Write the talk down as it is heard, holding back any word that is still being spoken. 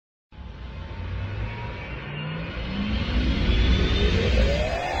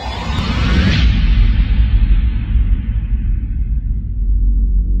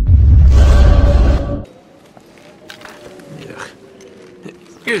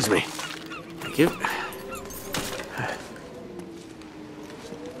Excuse me. Thank you.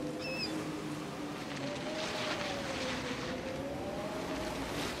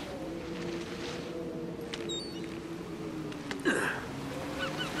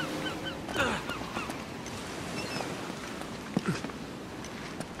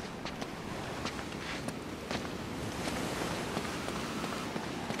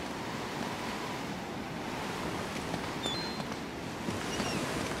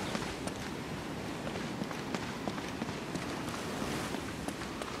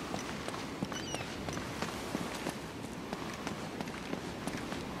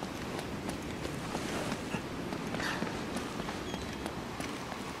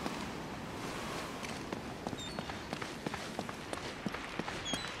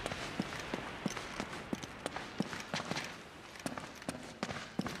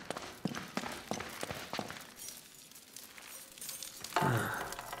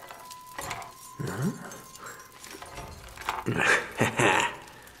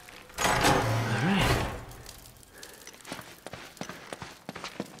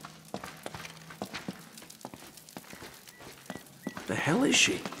 The hell is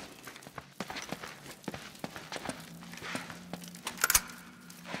she?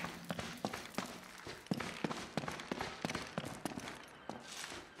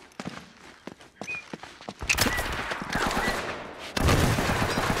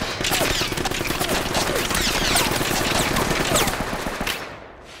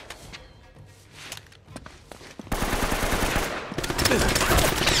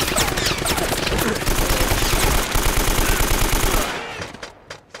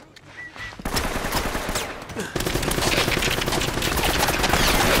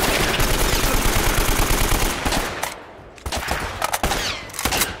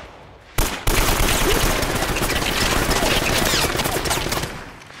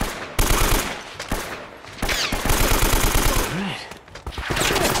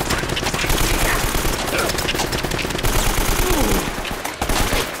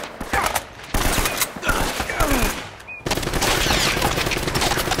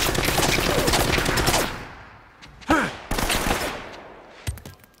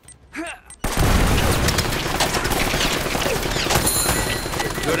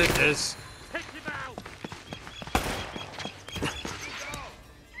 Good at this. Take him out.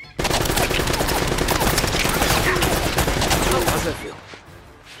 How's that feel?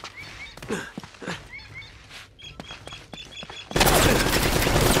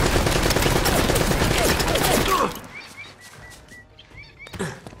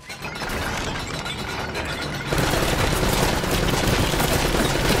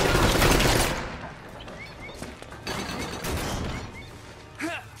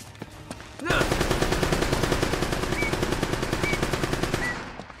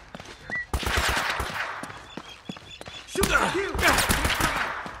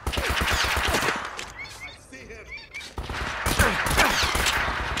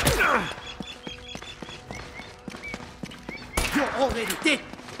 You're already dead.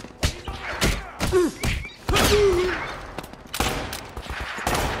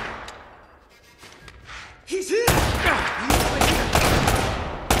 He's here.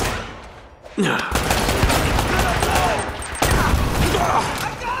 I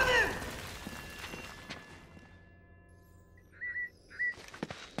got him.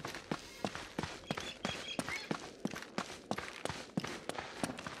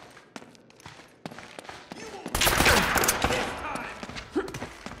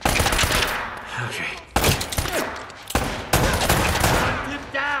 Okay. Hunt him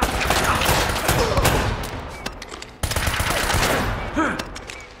down.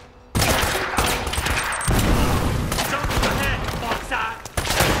 Jump to the head, boxer.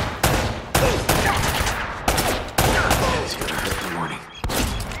 It's gonna hurt in the morning.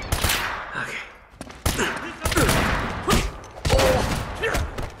 Okay.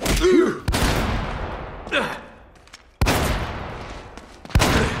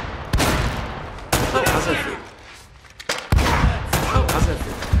 Oh, how's that feel? Oh, how's that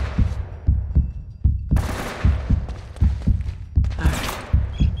feel?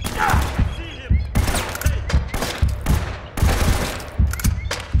 See him. Hey.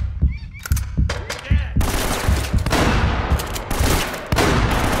 Yeah.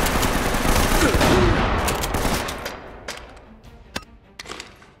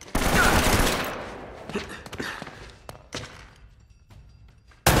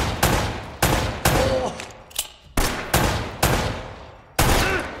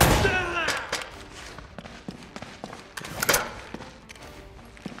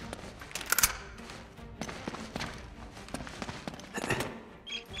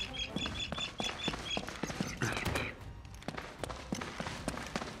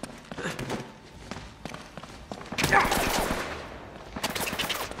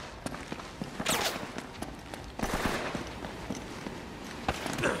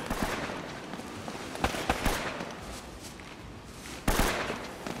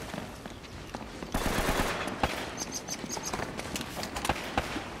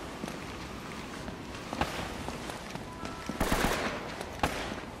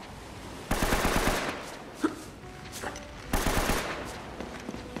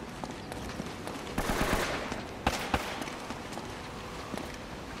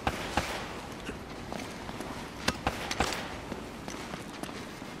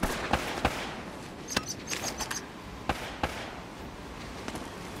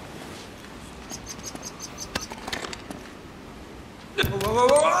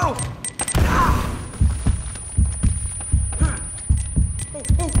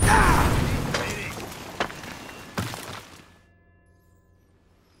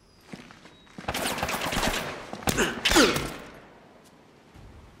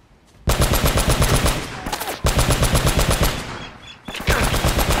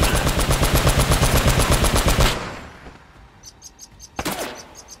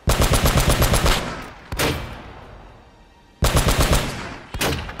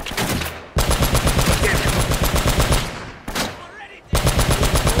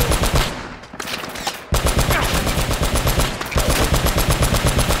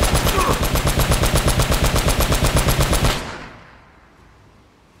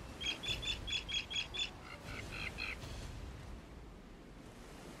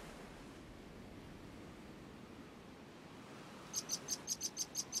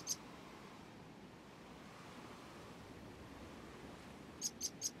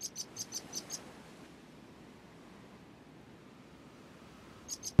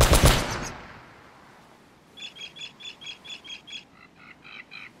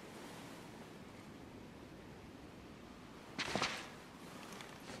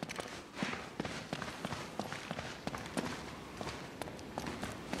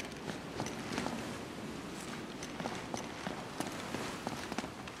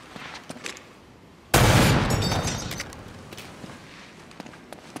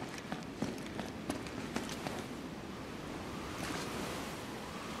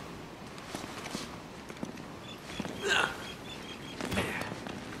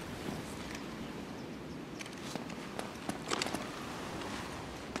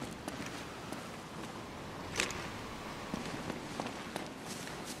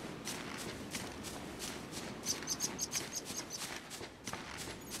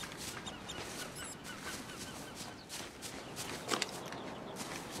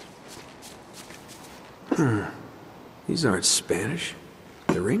 These aren't Spanish.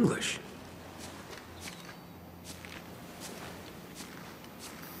 They're English.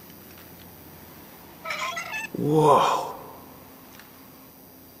 Whoa.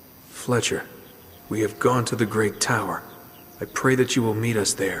 Fletcher, we have gone to the Great Tower. I pray that you will meet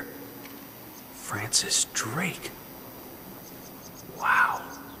us there. Francis Drake. Wow.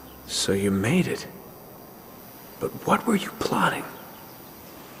 So you made it. But what were you plotting?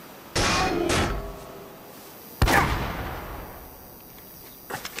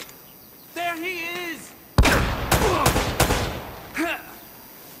 There he is!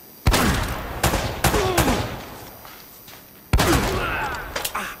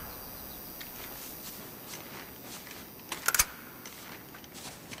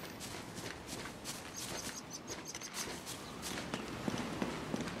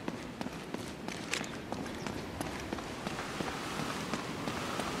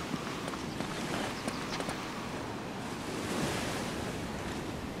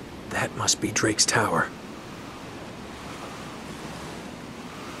 That must be Drake's tower.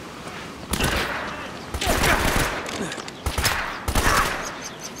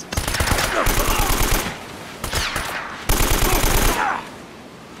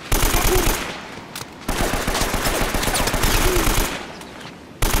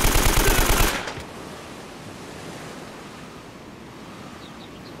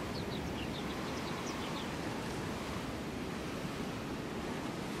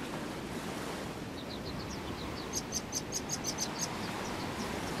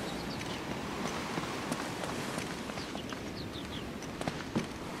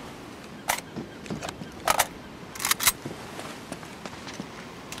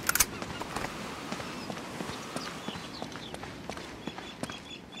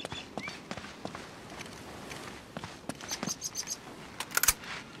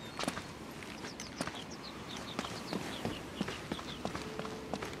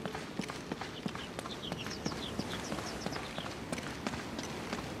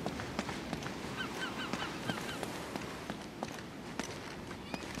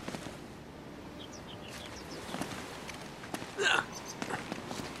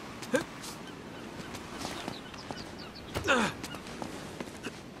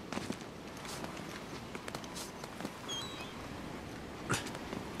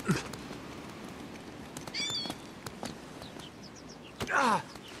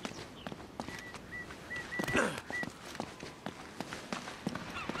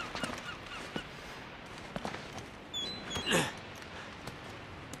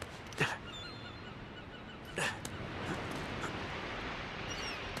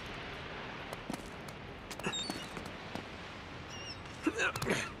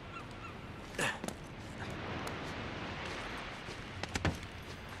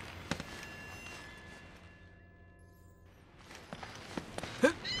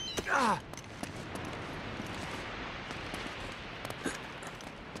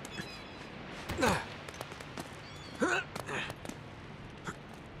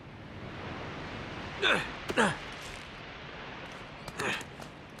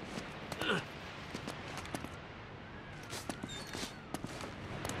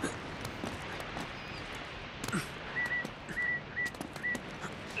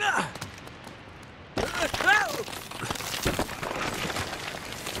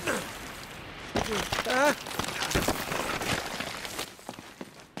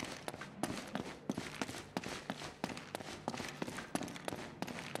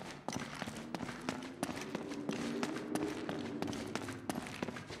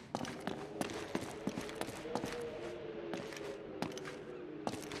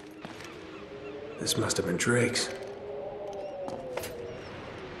 This must have been Drake's.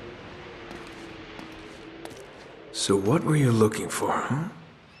 So what were you looking for, huh?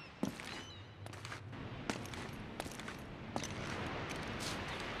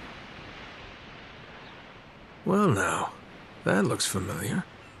 Well now, that looks familiar.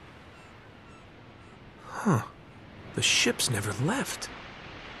 Huh. The ship's never left.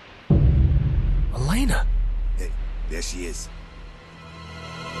 Elena! Hey, there she is.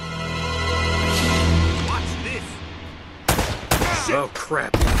 Watch this! Oh,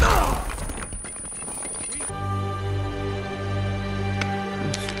 crap.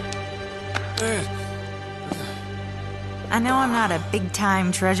 I know I'm not a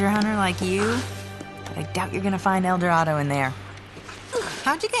big-time treasure hunter like you, but I doubt you're gonna find El Dorado in there.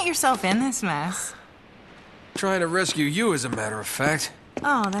 How'd you get yourself in this mess? Trying to rescue you, as a matter of fact.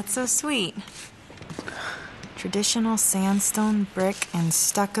 Oh, that's so sweet. Traditional sandstone, brick, and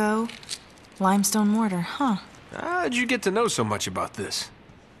stucco. Limestone mortar, huh? How'd you get to know so much about this?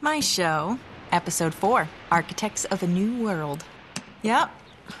 My show, Episode 4, Architects of a New World. Yep,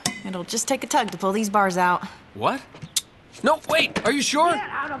 it'll just take a tug to pull these bars out. What? No, wait, are you sure? Get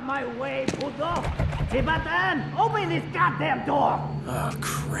out of my way, puto! Tibatan, open this goddamn door! Oh,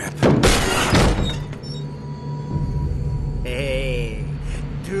 crap. Hey,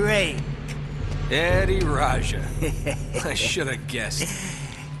 Drake. Eddie Raja. I should have guessed.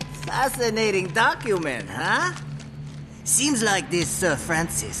 Fascinating document, huh? Seems like this Sir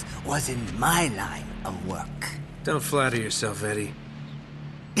Francis was in my line of work. Don't flatter yourself, Eddie.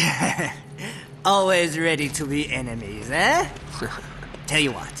 Always ready to be enemies, eh? Tell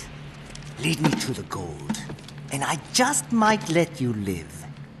you what, lead me to the gold, and I just might let you live.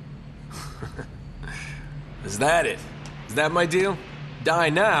 Is that it? Is that my deal? Die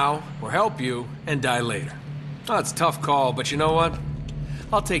now, or help you, and die later. Oh, it's a tough call, but you know what?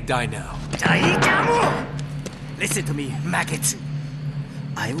 I'll take die now. Daikamu! Listen to me, maggot.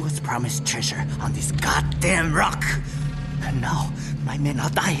 I was promised treasure on this goddamn rock. And now, my men are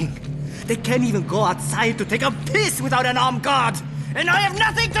dying. They can't even go outside to take a piss without an armed guard. And I have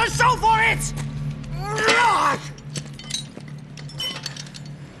nothing to show for it!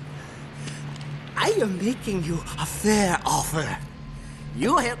 I am making you a fair offer.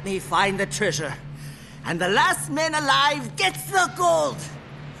 You help me find the treasure, and the last man alive gets the gold.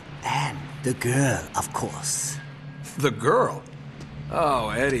 And the girl, of course. The girl? Oh,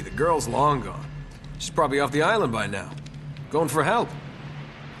 Eddie, the girl's long gone. She's probably off the island by now. Going for help.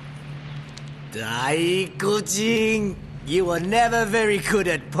 Daikujin, you were never very good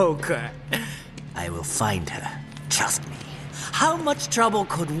at poker. I will find her. Trust me. How much trouble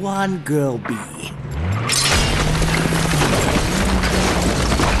could one girl be?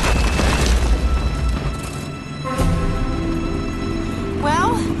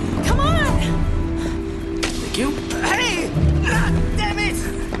 Well, come on! Thank you. Hey! Damn it!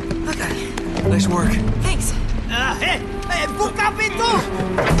 Nice work. Thanks. Hey! Hey! Buka pintu!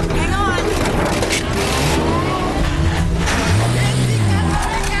 Hang on.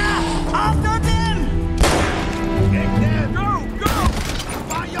 After them! Go! Go!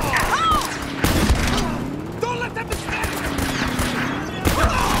 Fire! Don't let them escape!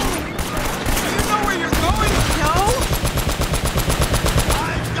 You know where you're going? No?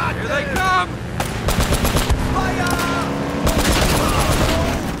 I've got Here them! they come! Fire!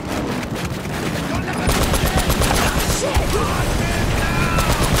 Don't let them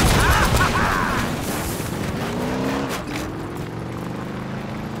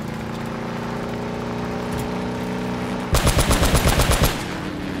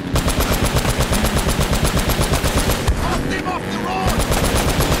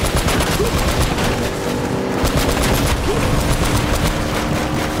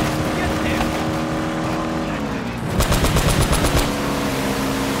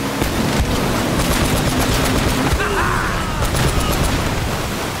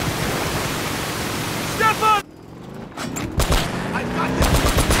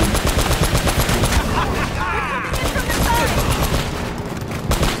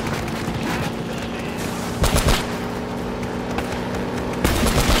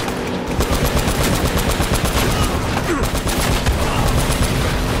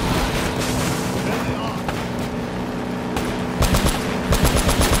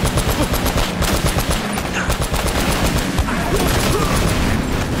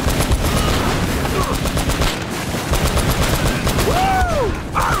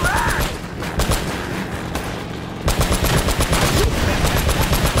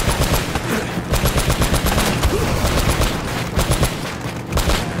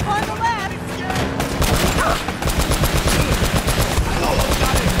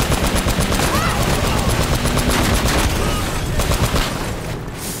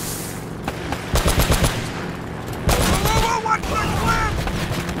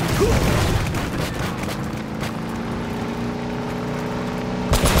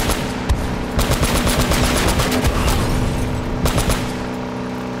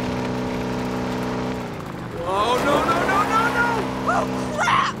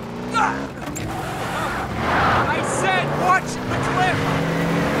I said watch the cliff!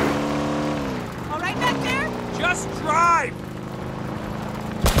 All right back there? Just drive!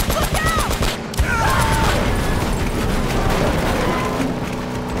 Look out!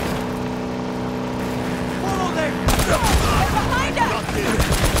 Follow them! They're behind us!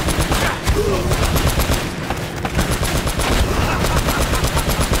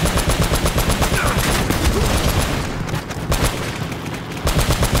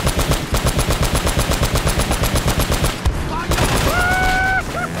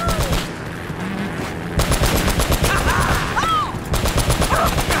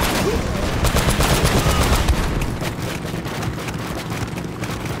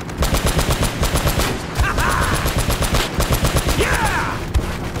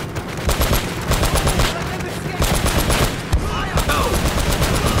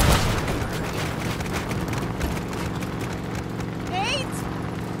 Nate!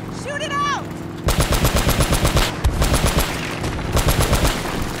 Shoot it out!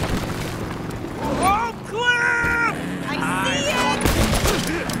 Oh, cliff! I see it!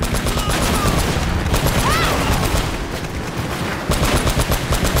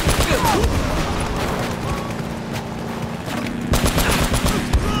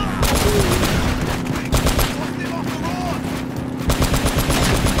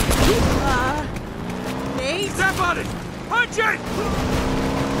 Nate? Step on it! Punch it!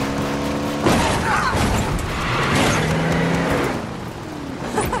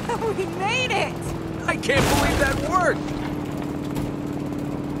 We made it! I can't believe that worked!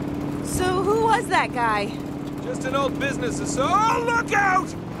 So who was that guy? Just an old business associate. Oh, look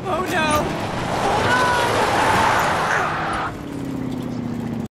out! Oh no!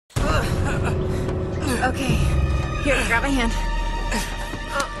 Okay, here, grab my hand.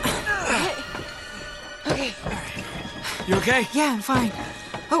 Okay. You okay? Yeah, I'm fine.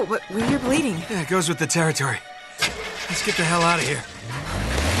 Oh, but you're bleeding. Yeah, it goes with the territory. Let's get the hell out of here.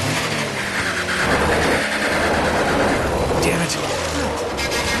 Damn it.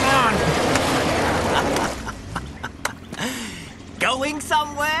 Come on! Going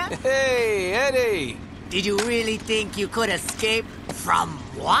somewhere? Hey, Eddie! Did you really think you could escape from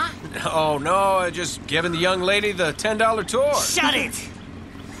what? Oh, no, just giving the young lady the $10 tour. Shut it!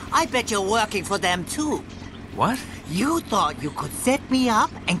 I bet you're working for them too. What? You thought you could set me up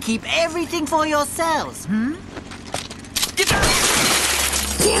and keep everything for yourselves, hmm?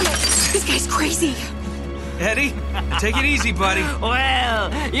 Damn it! This guy's crazy. Eddie, take it easy, buddy. Well,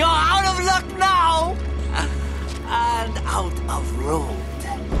 you're out of luck now! And out of road.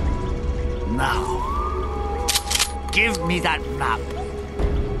 Now, give me that map.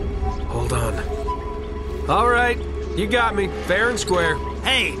 Hold on. All right, you got me, fair and square.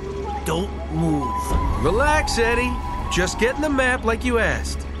 Hey, don't move. Relax, Eddie. Just getting the map like you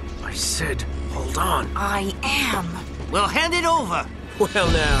asked. I said, hold on. I am. Well, hand it over.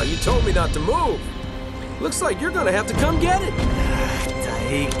 Well, now, you told me not to move. Looks like you're gonna have to come get it.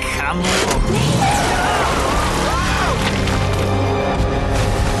 Hey, come on.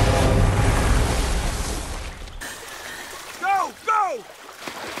 Go! Go!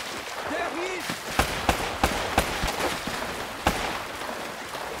 There he is!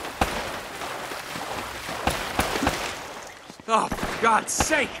 Oh, for God's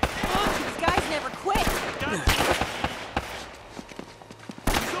sake! These guys never quit.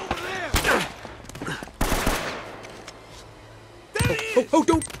 He's over there! There he is! Oh,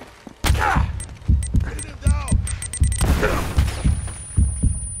 don't! Pin him down!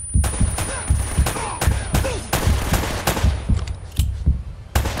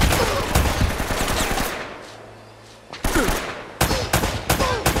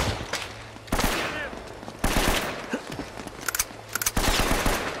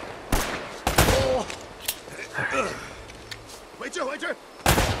 Waiter, waiter!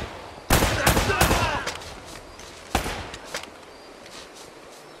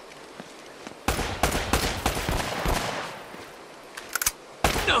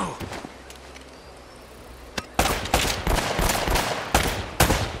 No!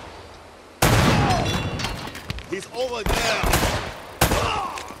 He's over there!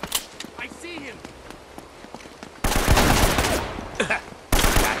 I see him! That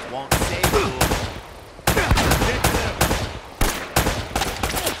won't save you! Get him!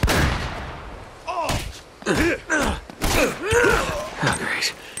 Oh,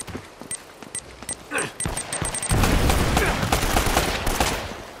 great.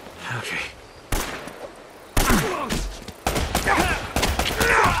 Okay.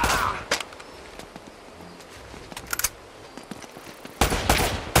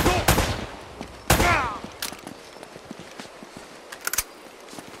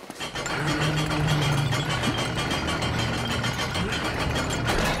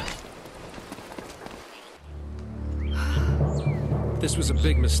 This was a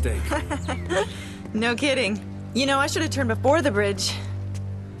big mistake. No kidding. You know, I should have turned before the bridge.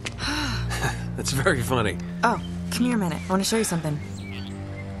 That's very funny. Oh, come here a minute. I want to show you something.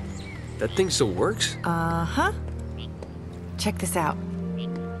 That thing still works? Uh-huh. Check this out.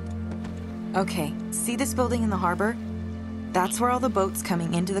 Okay, see this building in the harbor? That's where all the boats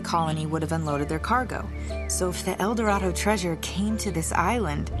coming into the colony would have unloaded their cargo. So if the El Dorado treasure came to this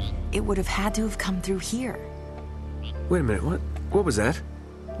island, it would have had to have come through here. Wait a minute, what? What was that?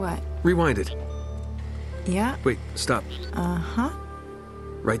 What? Rewind it. Yeah? Wait, stop. Uh-huh.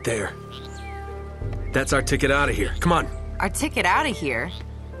 Right there. That's our ticket out of here. Come on. Our ticket out of here?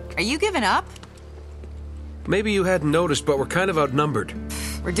 Are you giving up? Maybe you hadn't noticed, but we're kind of outnumbered.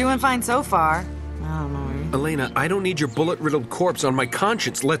 We're doing fine so far. I don't know. Elena, I don't need your bullet-riddled corpse on my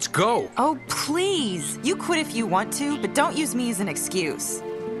conscience. Let's go. Oh, please. You quit if you want to, but don't use me as an excuse.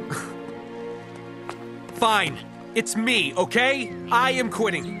 Fine. It's me, okay? I am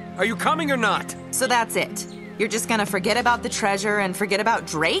quitting. Are you coming or not? So that's it. You're just gonna forget about the treasure and forget about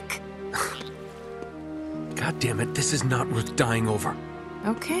Drake? God damn it, this is not worth dying over.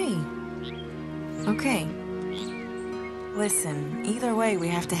 Okay. Okay. Listen, either way, we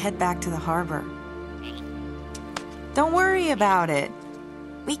have to head back to the harbor. Don't worry about it.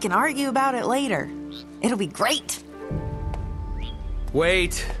 We can argue about it later. It'll be great.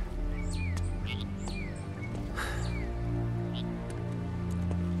 Wait.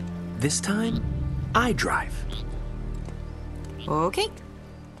 This time, I drive. Okay.